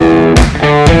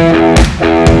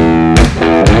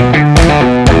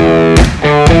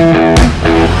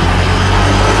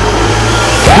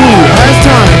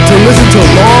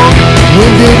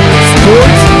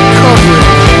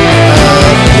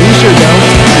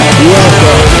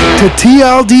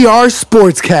TLDR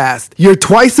Sportscast, your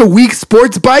twice-a-week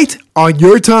sports bite on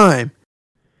your time.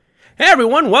 Hey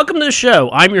everyone, welcome to the show.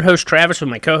 I'm your host Travis with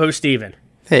my co-host Steven.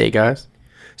 Hey guys.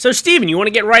 So Steven, you want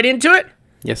to get right into it?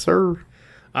 Yes, sir.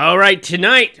 All right,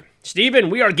 tonight, Steven,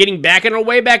 we are getting back in our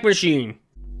Wayback Machine.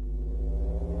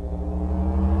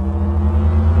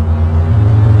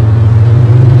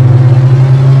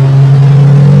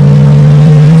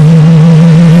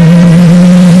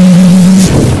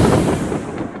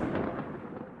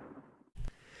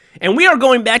 And we are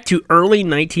going back to early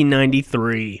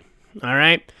 1993. All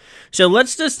right. So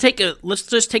let's just take a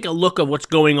look at what's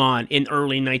going on in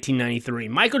early 1993.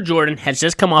 Michael Jordan has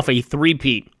just come off a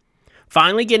three-peat,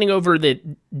 finally getting over the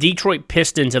Detroit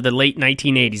Pistons of the late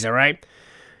 1980s. All right.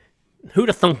 Who'd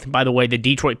have thunk, by the way, the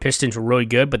Detroit Pistons were really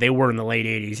good, but they were in the late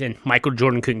 80s, and Michael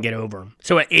Jordan couldn't get over them.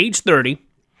 So at age 30,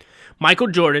 Michael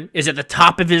Jordan is at the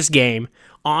top of his game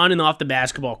on and off the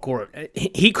basketball court.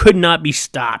 He could not be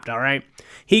stopped, all right?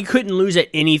 He couldn't lose at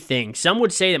anything. Some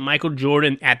would say that Michael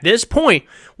Jordan, at this point,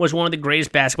 was one of the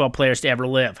greatest basketball players to ever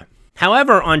live.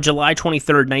 However, on July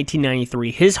 23rd,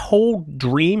 1993, his whole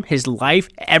dream, his life,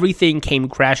 everything came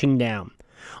crashing down.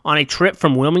 On a trip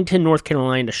from Wilmington, North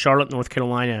Carolina to Charlotte, North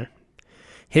Carolina,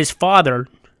 his father,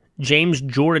 James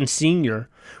Jordan Sr.,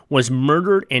 was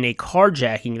murdered in a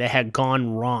carjacking that had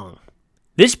gone wrong.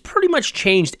 This pretty much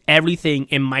changed everything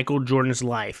in Michael Jordan's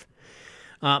life.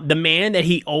 The man that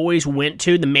he always went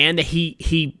to, the man that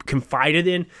he confided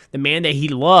in, the man that he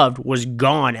loved was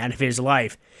gone out of his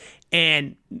life.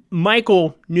 And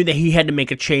Michael knew that he had to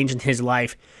make a change in his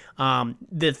life.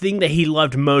 The thing that he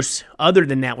loved most other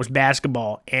than that was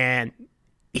basketball, and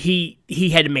he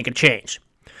had to make a change.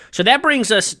 So that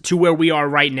brings us to where we are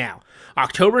right now.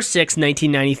 October 6,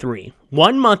 1993,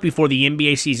 1 month before the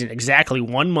NBA season, exactly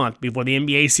 1 month before the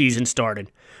NBA season started,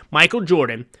 Michael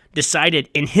Jordan decided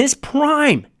in his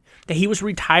prime that he was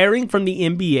retiring from the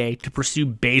NBA to pursue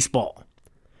baseball.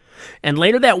 And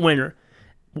later that winter,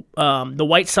 the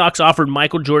White Sox offered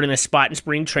Michael Jordan a spot in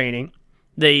spring training.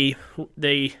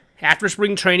 After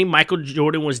spring training, Michael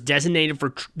Jordan was designated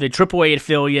for the AAA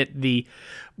affiliate, the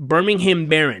Birmingham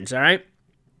Barons, all right?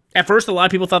 At first, a lot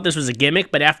of people thought this was a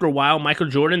gimmick, but after a while, Michael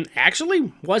Jordan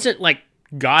actually wasn't like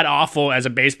god-awful as a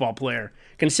baseball player.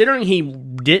 Considering he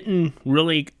didn't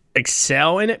really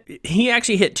excel in it, he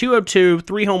actually hit 202,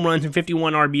 3 home runs, and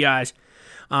 51 RBIs.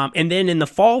 And then in the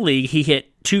fall league, he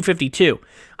hit 252.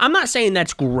 I'm not saying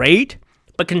that's great,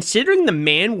 but considering the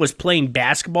man was playing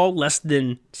basketball less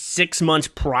than 6 months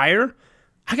prior,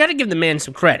 I got to give the man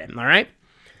some credit, all right?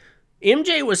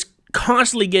 MJ was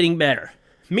constantly getting better.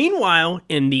 Meanwhile,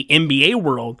 in the NBA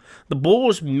world, the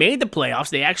Bulls made the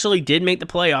playoffs. They actually did make the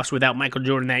playoffs without Michael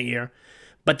Jordan that year,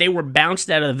 but they were bounced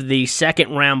out of the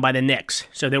second round by the Knicks,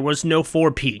 so there was no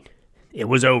four-peat. It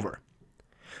was over.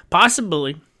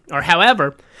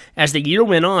 However, as the year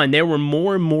went on, there were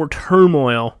more and more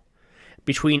turmoil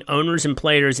between owners and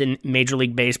players in Major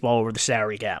League Baseball over the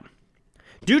salary cap.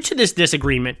 Due to this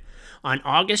disagreement, on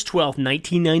August 12,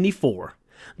 1994,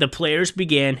 the players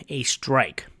began a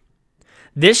strike.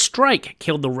 This strike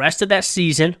killed the rest of that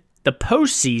season, the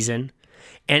postseason,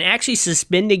 and actually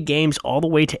suspended games all the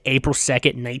way to April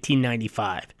 2nd,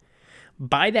 1995.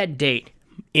 By that date,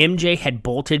 MJ had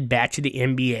bolted back to the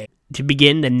NBA to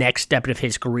begin the next step of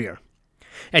his career.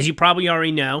 As you probably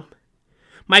already know,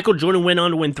 Michael Jordan went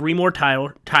on to win 3 more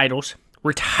titles,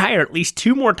 retire at least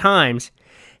 2 more times,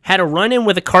 had a run-in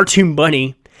with a cartoon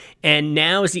bunny, and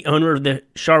now is the owner of the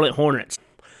Charlotte Hornets.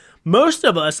 Most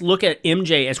of us look at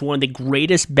MJ as one of the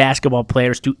greatest basketball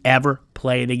players to ever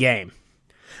play the game.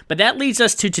 But that leads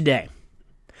us to today.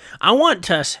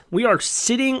 We are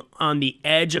sitting on the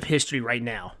edge of history right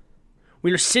now.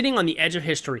 We are sitting on the edge of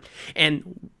history,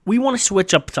 and we want to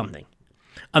switch up something.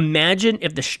 Imagine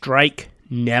if the strike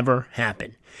never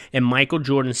happened, and Michael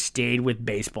Jordan stayed with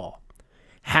baseball.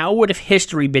 How would have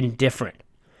history been different?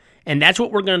 And that's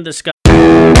what we're going to discuss.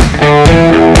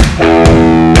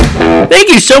 Thank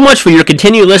you so much for your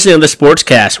continued listening to the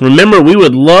Sportscast. Remember, we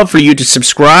would love for you to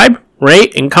subscribe,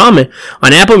 rate, and comment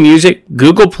on Apple Music,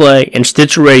 Google Play, and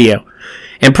Stitcher Radio,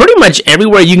 and pretty much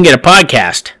everywhere you can get a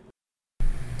podcast.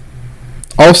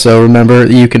 Also, remember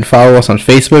that you can follow us on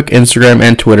Facebook, Instagram,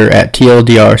 and Twitter at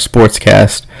TLDR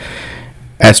Sportscast.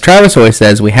 As Travis always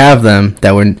says, we have them,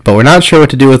 but we're not sure what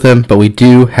to do with them, but we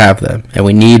do have them, and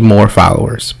we need more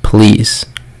followers. Please.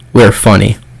 We're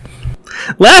funny.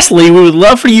 Lastly, we would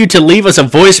love for you to leave us a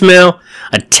voicemail,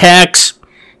 a text,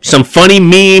 some funny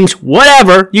memes,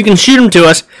 whatever. You can shoot them to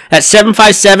us at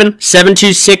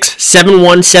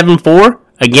 757-726-7174.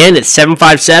 Again, it's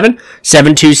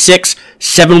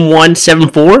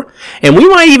 757-726-7174. And we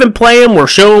might even play them or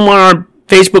show them on our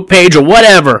Facebook page or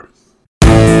whatever.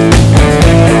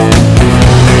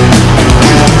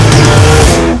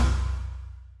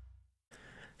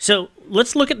 So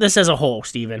let's look at this as a whole,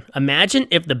 Steven. Imagine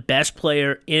if the best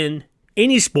player in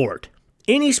any sport,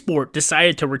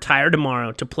 decided to retire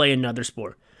tomorrow to play another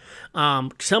sport. I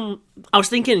was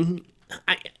thinking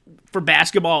for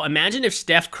basketball, imagine if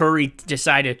Steph Curry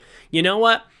decided, you know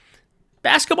what?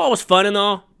 Basketball was fun and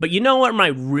all, but you know what my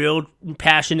real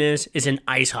passion is in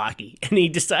ice hockey. And he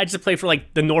decides to play for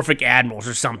like the Norfolk Admirals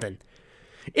or something.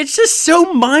 It's just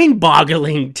so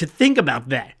mind-boggling to think about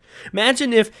that.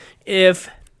 Imagine if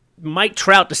Mike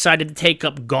Trout decided to take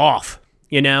up golf,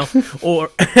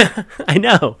 or I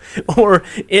know, or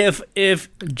if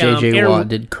JJ Watt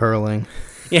did curling.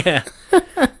 Yeah.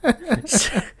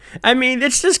 I mean,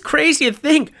 it's just crazy to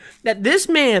think that this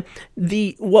man,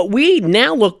 what we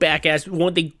now look back as one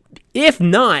of the, if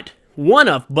not one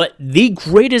of, but the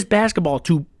greatest basketball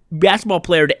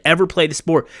player to ever play the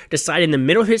sport, decided in the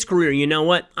middle of his career, you know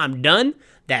what? I'm done.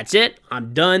 That's it.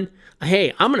 I'm done.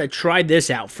 Hey, I'm going to try this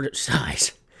out for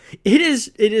size. It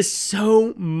is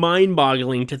so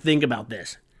mind-boggling to think about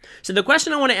this. So the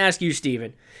question I want to ask you,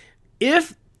 Steven,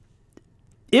 if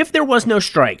there was no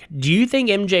strike, do you think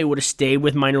MJ would have stayed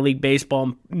with minor league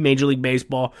baseball, Major League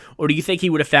Baseball, or do you think he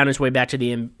would have found his way back to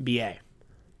the NBA?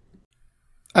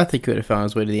 I think he would have found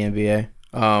his way to the NBA.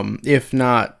 If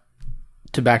not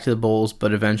back to the Bulls,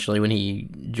 but eventually when he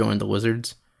joined the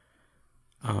Wizards.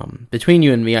 Between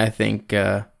you and me, I think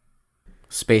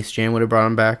Space Jam would have brought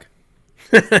him back.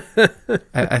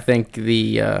 I think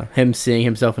him seeing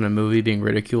himself in a movie being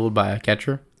ridiculed by a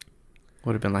catcher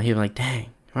would have been like, dang.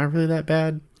 Am I really that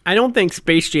bad? I don't think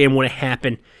Space Jam would have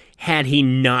happened had he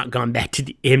not gone back to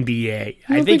the NBA.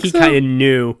 I think he kind of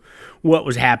knew what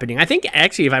was happening. I think,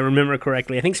 actually, if I remember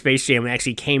correctly, I think Space Jam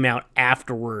actually came out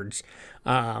afterwards.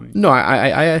 No,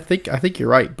 I think you're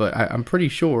right, but I'm pretty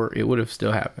sure it would have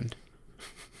still happened.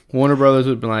 Warner Brothers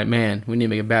would have been like, man, we need to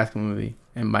make a basketball movie,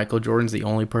 and Michael Jordan's the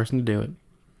only person to do it.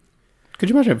 Could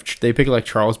you imagine if they picked like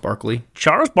Charles Barkley?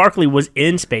 Charles Barkley was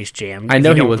in Space Jam. I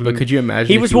know he was, but could you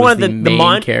imagine? He was one of the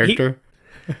main character.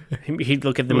 He'd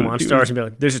look at the Monstars and be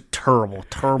like, "This is terrible."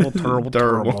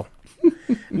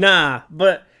 Nah,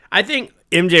 but I think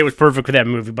MJ was perfect for that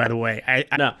movie. By the way,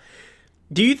 I know.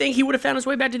 Do you think he would have found his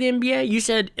way back to the NBA? You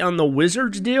said on the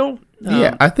Wizards deal.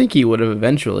 Yeah, I think he would have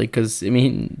eventually. Because I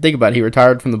mean, think about it. He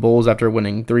retired from the Bulls after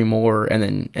winning 3 more, and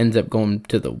then ends up going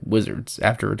to the Wizards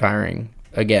after retiring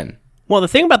again. Well, the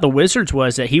thing about the Wizards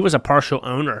was that he was a partial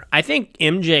owner. I think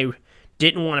MJ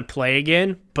didn't want to play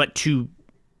again, but to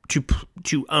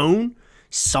own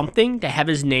something, to have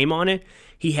his name on it,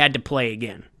 he had to play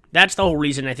again. That's the whole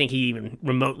reason I think he even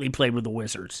remotely played with the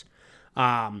Wizards.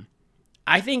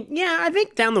 I think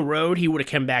down the road he would have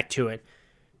come back to it,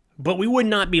 but we would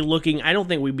not be looking. I don't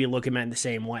think we'd be looking at it the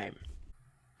same way.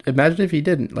 Imagine if he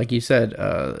didn't. Like you said,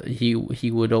 he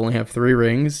would only have 3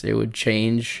 rings. It would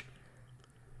change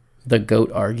the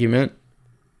GOAT argument.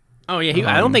 Oh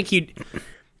yeah, I don't think he'd.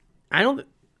 And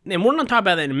we're gonna talk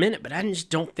about that in a minute, but I just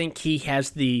don't think he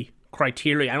has the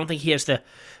criteria. I don't think he has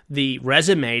the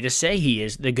resume to say he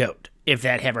is the GOAT if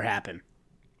that ever happened.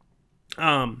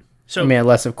 So I mean,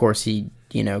 unless of course he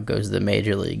goes to the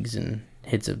major leagues and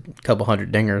hits a couple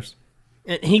hundred dingers.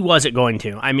 He wasn't going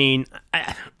to. I mean,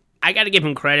 I got to give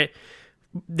him credit.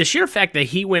 The sheer fact that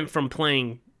he went from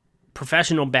playing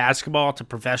professional basketball to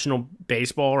professional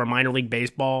baseball or minor league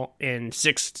baseball in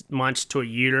 6 months to a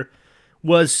year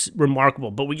was remarkable,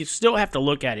 but we still have to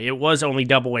look at it. It was only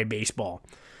Double-A baseball.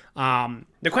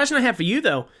 The question I have for you,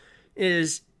 though,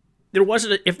 is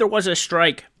if there was a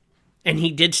strike and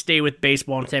he did stay with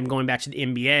baseball instead of going back to the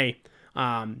NBA,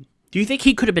 do you think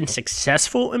he could have been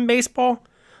successful in baseball?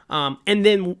 And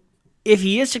then if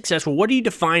he is successful, what do you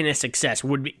define as success?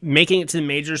 Would making it to the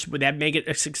majors, would that make it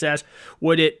a success?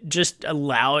 Would it just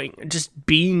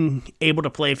being able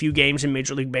to play a few games in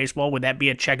Major League Baseball, would that be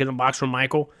a check in the box for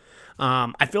Michael?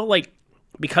 I feel like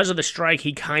because of the strike,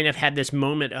 he kind of had this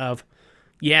moment of,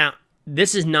 yeah,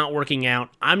 this is not working out.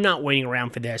 I'm not waiting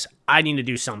around for this. I need to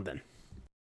do something.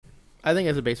 I think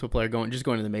as a baseball player, going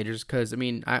to the majors, because, I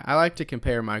mean, I like to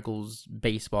compare Michael's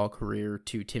baseball career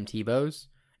to Tim Tebow's.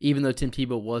 Even though Tim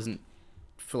Tebow wasn't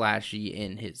flashy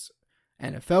in his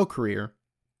NFL career,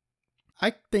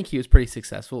 I think he was pretty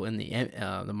successful in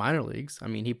the minor leagues. I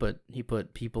mean, he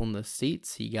put people in the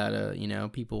seats. He got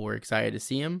people were excited to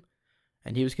see him,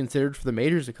 and he was considered for the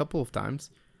majors a couple of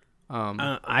times.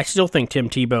 I still think Tim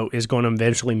Tebow is going to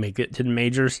eventually make it to the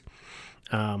majors.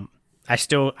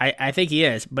 I think he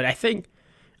is, but I think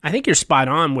you're spot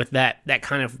on with that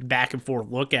kind of back and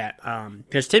forth look at,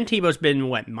 because Tim Tebow's been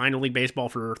minor league baseball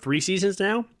for 3 seasons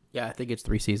now. Yeah, I think it's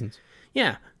 3 seasons.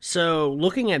 Yeah. So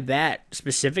looking at that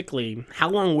specifically, how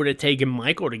long would it take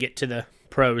Michael to get to the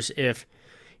pros if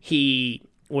he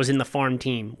was in the farm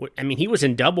team? I mean, he was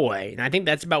in Double A, and I think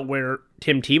that's about where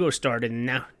Tim Tebow started, and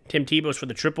now Tim Tebow's for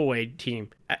the Triple A team.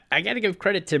 I got to give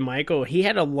credit to Michael. He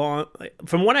had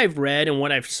from what I've read and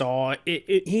what I've saw,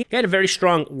 he had a very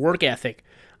strong work ethic.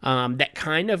 That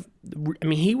kind of, I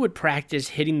mean, he would practice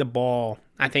hitting the ball,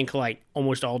 I think, like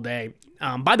almost all day.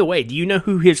 By the way, do you know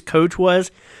who his coach was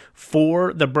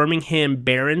for the Birmingham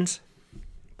Barons?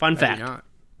 Fun fact. Maybe not.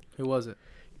 Who was it?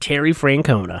 Terry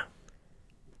Francona.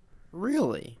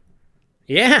 Really?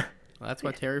 Yeah. Well, that's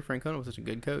why Terry Francona was such a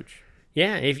good coach.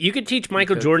 Yeah, if you could teach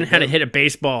Michael Jordan how to hit a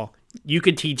baseball, you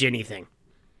could teach anything.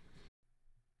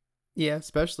 Yeah,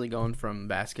 especially going from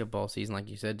basketball season, like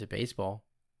you said, to baseball.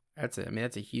 That's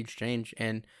a huge change,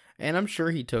 and I'm sure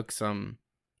he took some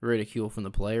ridicule from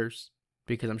the players,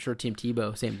 because I'm sure Tim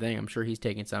Tebow, same thing. I'm sure he's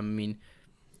taking some. I mean,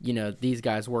 these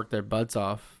guys work their butts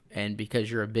off, and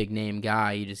because you're a big name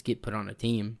guy, you just get put on a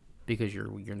team because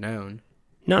you're known.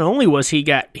 Not only was he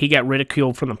got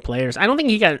ridiculed from the players, I don't think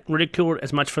he got ridiculed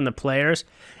as much from the players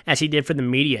as he did from the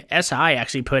media. SI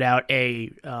actually put out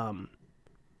a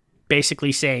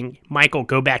basically saying, Michael,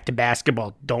 go back to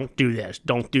basketball. Don't do this.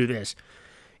 Don't do this.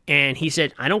 And he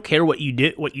said, I don't care what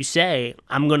you say,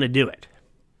 I'm going to do it.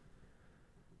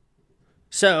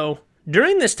 So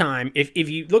during this time, if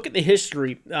you look at the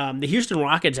history, the Houston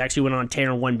Rockets actually went on 10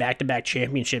 and won back-to-back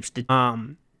championships.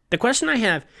 The question I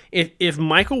have, if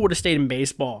Michael would have stayed in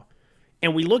baseball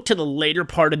and we look to the later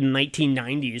part of the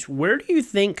 1990s, where do you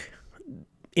think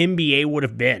NBA would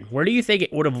have been? Where do you think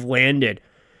it would have landed?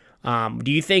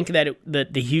 Do you think that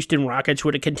the Houston Rockets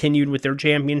would have continued with their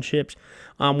championships?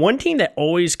 One team that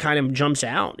always kind of jumps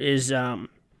out is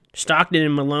Stockton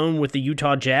and Malone with the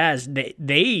Utah Jazz.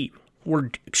 They were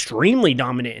extremely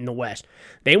dominant in the West.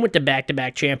 They went to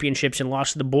back-to-back championships and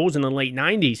lost to the Bulls in the late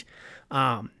 90s.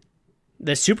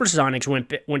 The Supersonics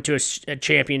went to a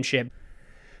championship.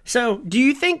 So do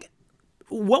you think,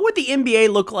 what would the NBA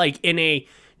look like in a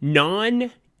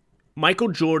non-Michael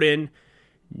Jordan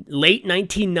late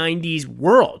 1990s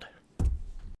world?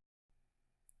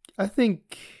 I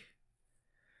think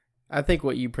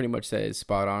what you pretty much said is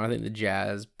spot on. I think the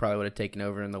Jazz probably would have taken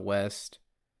over in the West.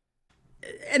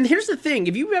 And here's the thing.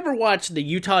 If you've ever watched the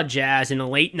Utah Jazz in the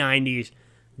late 90s,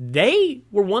 they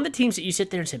were one of the teams that you sit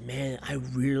there and said, man,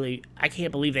 I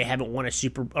can't believe they haven't won a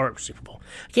Super Bowl.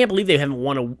 I can't believe they haven't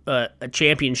won a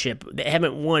championship. They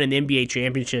haven't won an NBA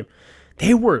championship.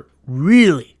 They were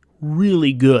really,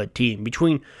 really good team.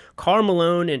 Between Karl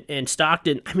Malone and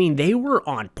Stockton, I mean, they were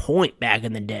on point back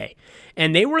in the day.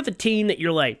 And they were the team that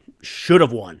you're like, should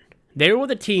have won. They were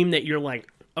the team that you're like,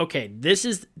 okay, this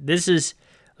is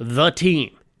the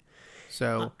team.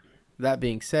 So, that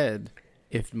being said,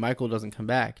 if Michael doesn't come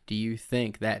back, do you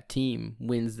think that team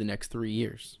wins the next 3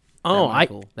 years? I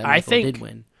think did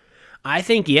win. I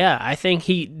think, yeah. I think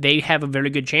they have a very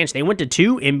good chance. They went to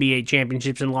 2 NBA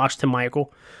championships and lost to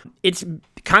Michael. It's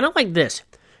kind of like this.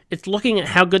 It's looking at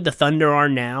how good the Thunder are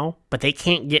now, but they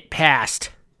can't get past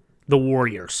the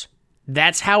Warriors.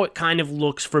 That's how it kind of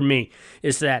looks for me,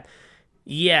 is that,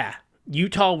 yeah,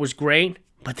 Utah was great,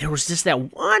 but there was just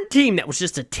that one team that was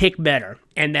just a tick better,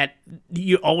 and that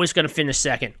you're always going to finish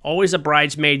second. Always a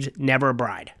bridesmaid, never a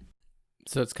bride.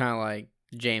 So it's kind of like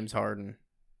James Harden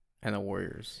and the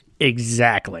Warriors.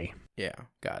 Exactly. Yeah,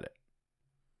 got it.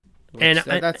 And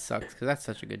that sucks, because that's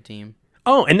such a good team.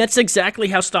 Oh, and that's exactly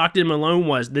how Stockton and Malone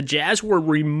was. The Jazz were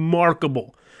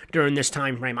remarkable during this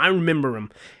time frame. I remember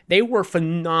them. They were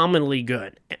phenomenally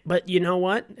good. But you know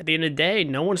what? At the end of the day,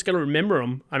 no one's going to remember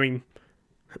them. I mean,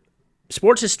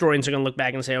 sports historians are going to look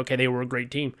back and say, okay, they were a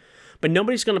great team. But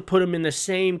nobody's going to put them in the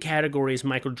same category as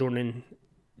Michael Jordan's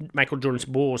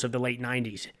Bulls of the late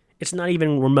 90s. It's not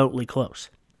even remotely close.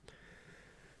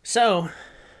 So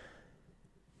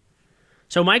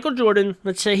Michael Jordan,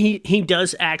 let's say he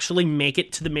does actually make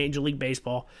it to the Major League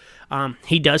Baseball.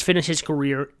 He does finish his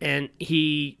career, and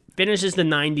he finishes the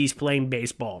 90s playing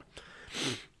baseball.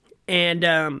 And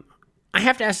I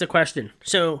have to ask the question.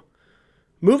 So,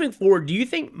 moving forward, do you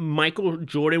think Michael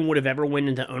Jordan would have ever went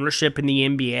into ownership in the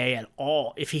NBA at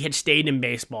all if he had stayed in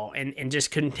baseball and just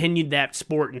continued that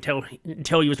sport until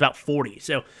he was about 40?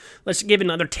 So, let's give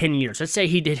another 10 years. Let's say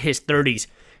he did his 30s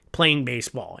playing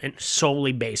baseball and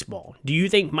solely baseball. Do you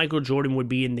think Michael Jordan would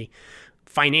be in the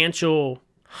financial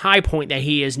high point that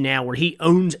he is now, where he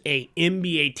owns a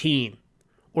NBA team?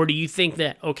 Or do you think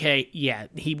that, okay, yeah,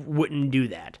 he wouldn't do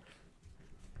that?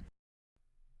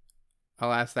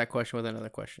 I'll ask that question with another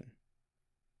question.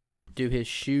 Do his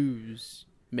shoes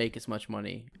make as much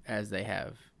money as they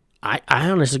have? I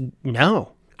honestly,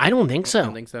 no. I don't think so. I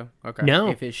don't think so. Okay. No.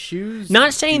 If his shoes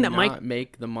Not saying do that Mike not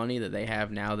make the money that they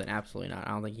have now, then absolutely not.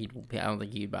 I don't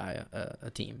think he'd buy a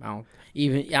team. I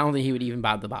don't think he would even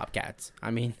buy the Bobcats.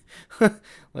 I mean,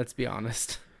 let's be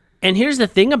honest. And here's the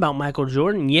thing about Michael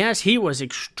Jordan. Yes, he was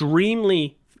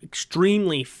extremely,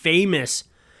 extremely famous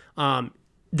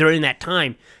during that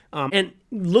time. And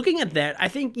looking at that, I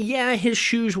think, yeah, his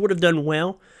shoes would have done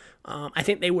well. I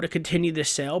think they would have continued to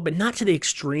sell, but not to the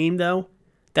extreme, though,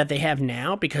 that they have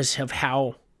now because of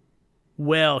how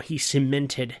well he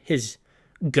cemented his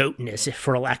goatness,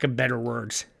 for lack of better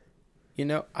words. You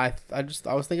know, I was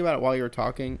thinking about it while you were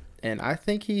talking, and I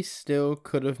think he still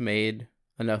could have made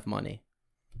enough money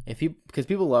because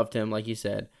people loved him, like you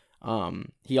said.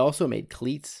 He also made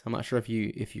cleats. I'm not sure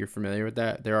if you're familiar with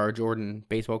that. There are Jordan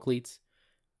baseball cleats,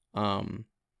 that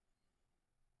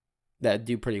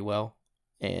do pretty well.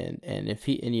 And if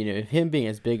him being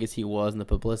as big as he was and the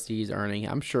publicity he's earning,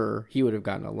 I'm sure he would have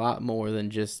gotten a lot more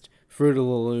than just Fruit of the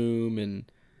Loom and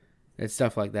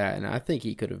stuff like that. And I think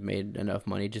he could have made enough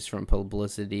money just from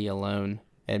publicity alone,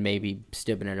 and maybe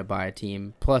still been able to buy a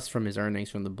team. Plus from his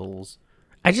earnings from the Bulls.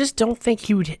 I just don't think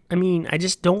he would. I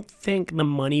just don't think the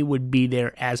money would be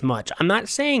there as much. I'm not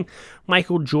saying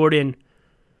Michael Jordan.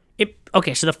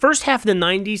 Okay, so the first half of the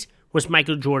 90s was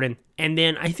Michael Jordan. And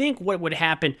then I think what would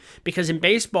happen, because in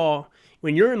baseball,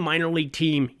 when you're a minor league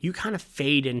team, you kind of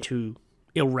fade into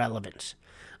irrelevance.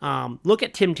 Look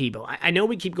at Tim Tebow. I know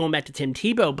we keep going back to Tim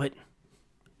Tebow, but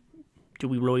do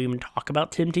we really even talk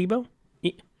about Tim Tebow?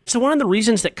 So one of the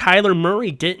reasons that Kyler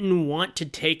Murray didn't want to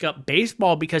take up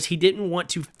baseball because he didn't want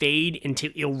to fade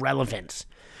into irrelevance.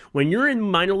 When you're in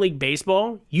minor league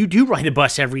baseball, you do ride the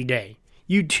bus every day.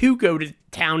 You do go to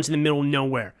towns in the middle of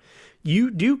nowhere. You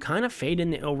do kind of fade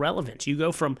into irrelevance. You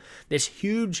go from this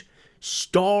huge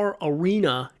star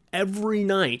arena every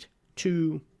night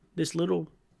to this little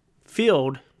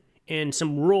field in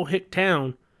some rural hick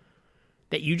town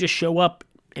that you just show up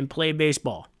and play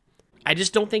baseball. I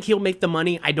just don't think he'll make the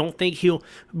money. I don't think he'll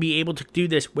be able to do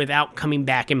this without coming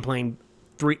back and playing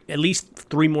at least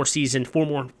 4 more seasons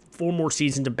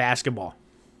of basketball.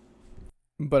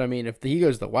 But I mean, if he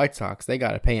goes to the White Sox, they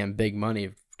got to pay him big money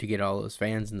to get all those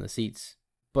fans in the seats.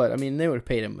 But I mean, they would have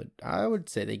paid him. I would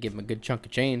say they give him a good chunk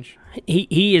of change.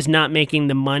 He is not making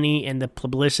the money and the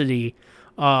publicity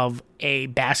of a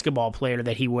basketball player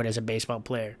that he would as a baseball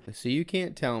player. So you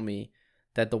can't tell me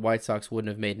that the White Sox wouldn't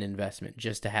have made an investment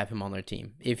just to have him on their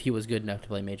team if he was good enough to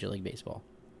play Major League Baseball.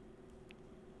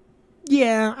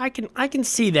 Yeah, I can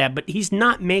see that, but he's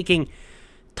not making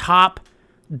top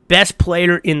best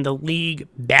player in the league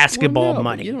basketball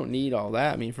money. You don't need all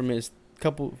that. I mean, from his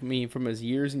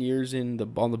years and years on the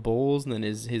Bulls and then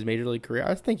his Major League career,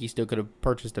 I think he still could have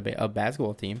purchased a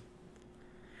basketball team.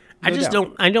 I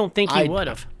don't think he would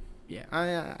have. Yeah,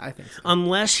 I think so.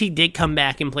 Unless he did come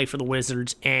back and play for the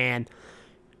Wizards and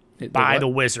buy the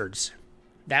Wizards.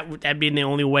 That'd be the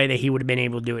only way that he would have been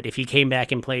able to do it, if he came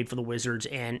back and played for the Wizards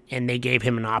and they gave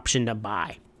him an option to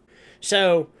buy.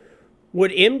 So,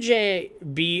 would MJ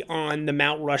be on the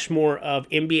Mount Rushmore of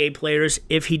NBA players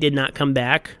if he did not come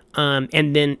back?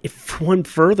 And then, if one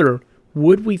further,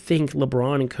 would we think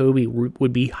LeBron and Kobe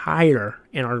would be higher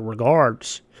in our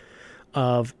regards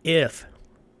of if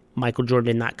Michael Jordan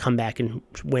did not come back and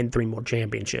win 3 more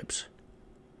championships?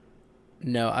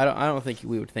 No, I don't think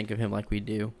we would think of him like we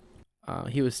do.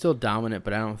 He was still dominant,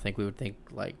 but I don't think we would think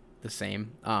like the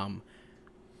same.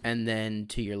 And then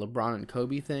to your LeBron and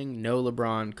Kobe thing, no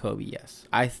LeBron, Kobe, yes.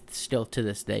 I still to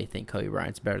this day think Kobe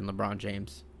Bryant's better than LeBron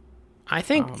James. I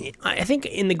think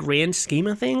in the grand scheme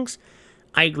of things,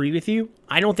 I agree with you.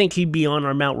 I don't think he'd be on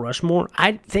our Mount Rushmore.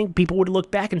 I think people would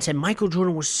look back and say, Michael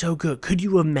Jordan was so good. Could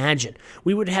you imagine?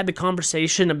 We would have had the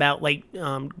conversation about, like,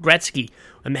 Gretzky.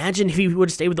 Imagine if he would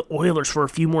have stayed with the Oilers for a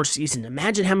few more seasons.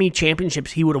 Imagine how many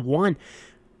championships he would have won.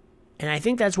 And I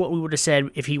think that's what we would have said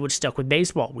if he would have stuck with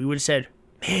baseball. We would have said,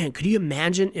 man, could you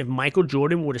imagine if Michael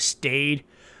Jordan would have stayed,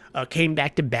 came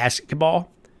back to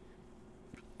basketball?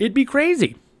 It'd be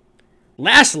crazy.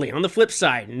 Lastly, on the flip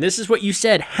side, and this is what you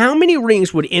said, how many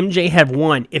rings would MJ have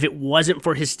won if it wasn't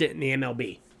for his stint in the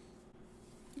MLB?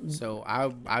 So I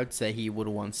would say he would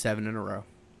have won 7 in a row.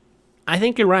 I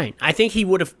think you're right. I think he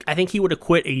would have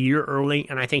quit a year early,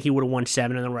 and I think he would have won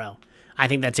 7 in a row. I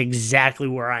think that's exactly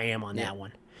where I am on that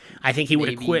one. I think he would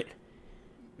have quit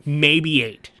maybe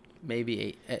 8.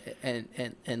 Maybe 8.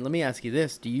 And let me ask you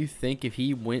this. Do you think if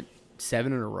he went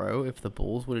 7 in a row, if the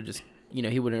Bulls would have just,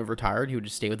 he wouldn't have retired, he would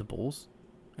just stay with the Bulls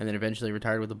and then eventually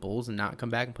retired with the Bulls and not come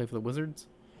back and play for the Wizards?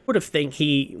 I would have think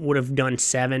he would have done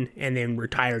 7 and then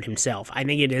retired himself. I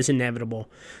think it is inevitable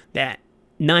that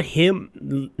not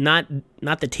him, not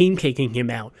the team kicking him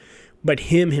out, but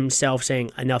him himself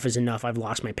saying, enough is enough, I've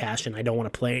lost my passion, I don't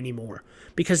want to play anymore.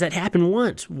 Because that happened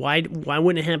once. Why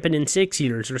wouldn't it happen in 6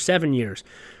 years or 7 years?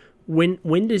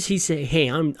 When does he say, hey,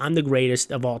 I'm the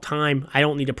greatest of all time, I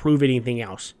don't need to prove anything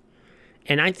else?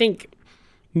 And I think,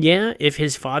 yeah, if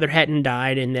his father hadn't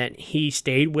died and that he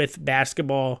stayed with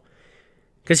basketball,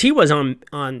 because he was on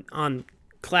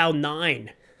cloud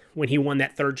 9 when he won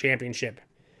that third championship.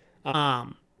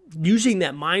 Using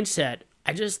that mindset,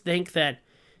 I just think that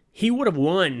he would have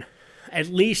won at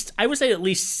least, I would say at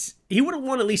least, he would have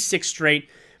won at least 6 straight,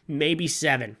 maybe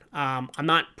 7. I'm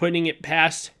not putting it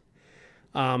past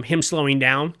him slowing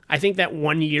down. I think that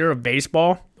 1 year of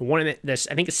baseball, I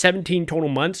think it's 17 total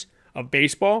months of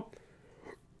baseball,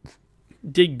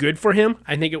 did good for him.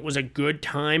 I think it was a good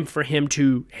time for him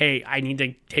to, hey, I need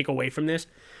to take away from this.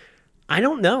 I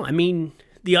don't know. I mean,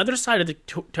 the other side of the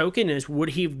token is,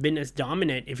 would he have been as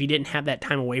dominant if he didn't have that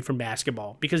time away from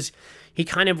basketball? Because he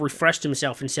kind of refreshed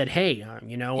himself and said, hey,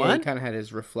 you know what? He kind of had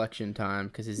his reflection time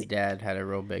because his dad had a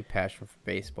real big passion for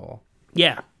baseball.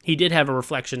 Yeah, he did have a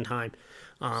reflection time.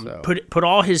 Put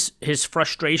all his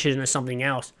frustration into something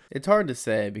else. It's hard to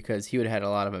say because he would have had a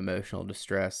lot of emotional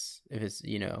distress if his,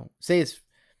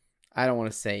 I don't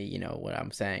want to say, what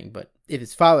I'm saying, but if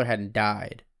his father hadn't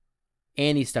died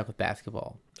and he's stuck with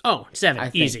basketball. Oh, 7, I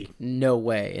think easy. No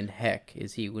way in heck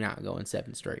is he not going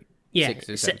 7 straight. Yeah, 6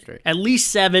 or 7 straight. At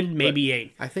least 7, maybe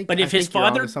 8. But if his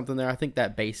father, something there, I think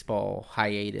that baseball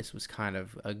hiatus was kind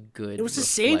of a good. It was a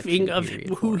saving of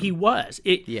who he was.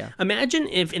 Imagine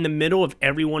if in the middle of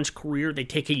everyone's career they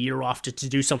take a year off to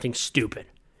do something stupid,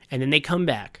 and then they come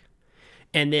back,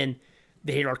 and then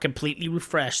they are completely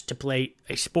refreshed to play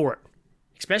a sport.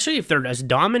 Especially if they're as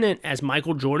dominant as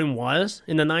Michael Jordan was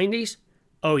in the 90s.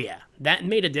 Oh yeah, that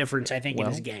made a difference, I think, in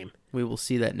his game. We will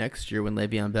see that next year when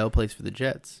Le'Veon Bell plays for the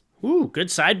Jets. Ooh, good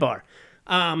sidebar.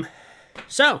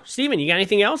 So, Steven, you got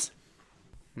anything else?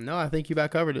 No, I think you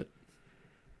about covered it.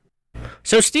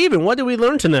 So, Steven, what did we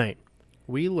learn tonight?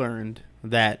 We learned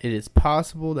that it is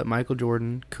possible that Michael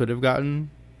Jordan could have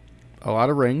gotten a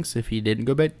lot of rings if he didn't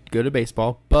go to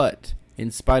baseball, but in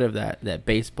spite of that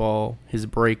baseball, his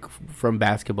break from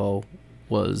basketball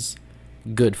was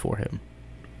good for him.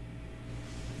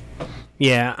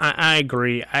 Yeah, I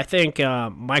agree. I think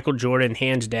Michael Jordan,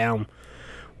 hands down,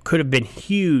 could have been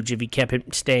huge if he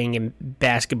kept staying in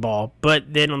basketball.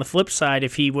 But then on the flip side,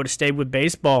 if he would have stayed with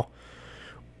baseball,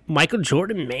 Michael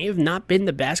Jordan may have not been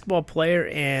the basketball player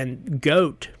and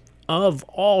GOAT of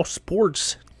all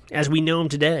sports as we know him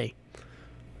today.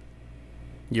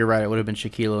 You're right. It would have been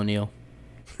Shaquille O'Neal.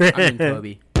 I mean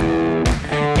Kobe.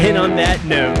 And on that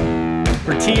note,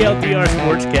 for TLDR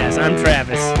Sportscast, I'm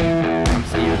Travis. I'm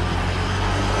Steven.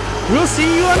 We'll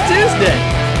see you on Tuesday.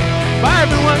 Bye,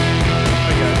 everyone.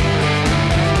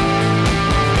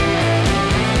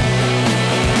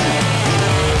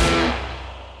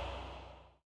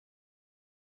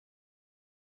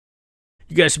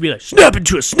 You guys should be like, snap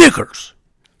into a Snickers.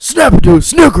 Snap into a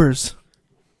Snickers.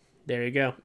 There you go.